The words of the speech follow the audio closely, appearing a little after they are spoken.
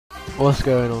What's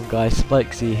going on, guys?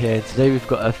 Spikesy here, and today we've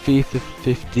got a FIFA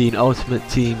 15 Ultimate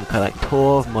Team kind of like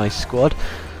tour of my squad.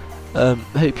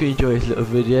 Hope you enjoy this little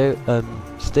video.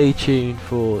 Stay tuned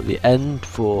for the end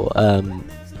for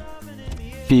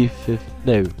FIFA.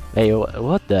 No, hey,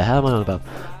 what the hell am I on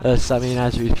about? Sammy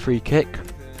Nasri's free kick.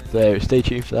 So stay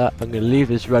tuned for that. I'm going to leave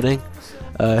this running.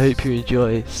 Hope you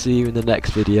enjoy. See you in the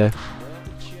next video.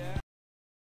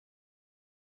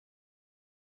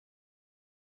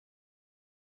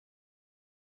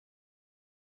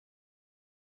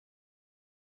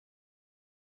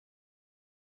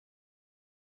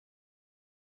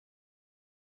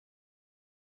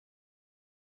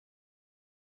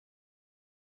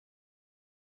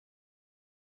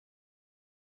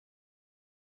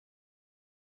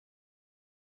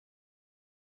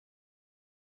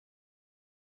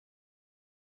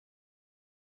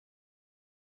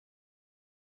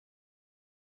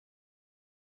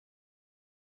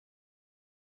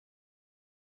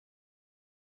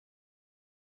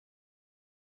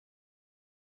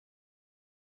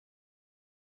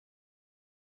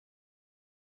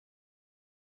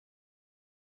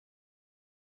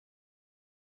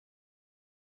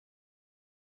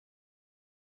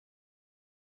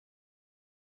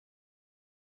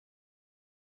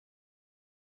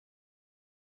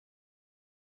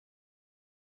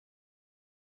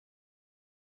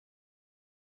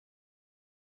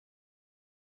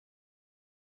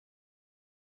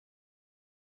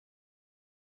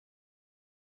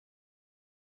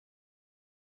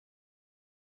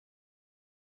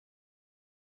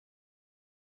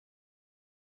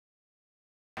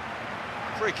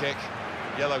 Free kick,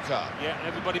 yellow card. Yeah,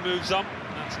 everybody moves on.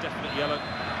 That's definitely yellow.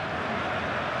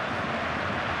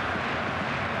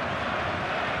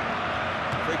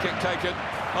 Free kick taken.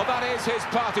 Well, that is his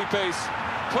party piece.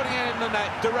 Putting it in the net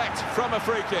direct from a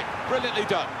free kick. Brilliantly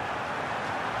done.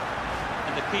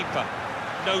 And the keeper,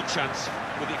 no chance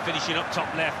with it finishing up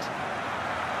top left.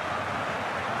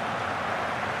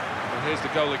 And here's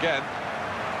the goal again.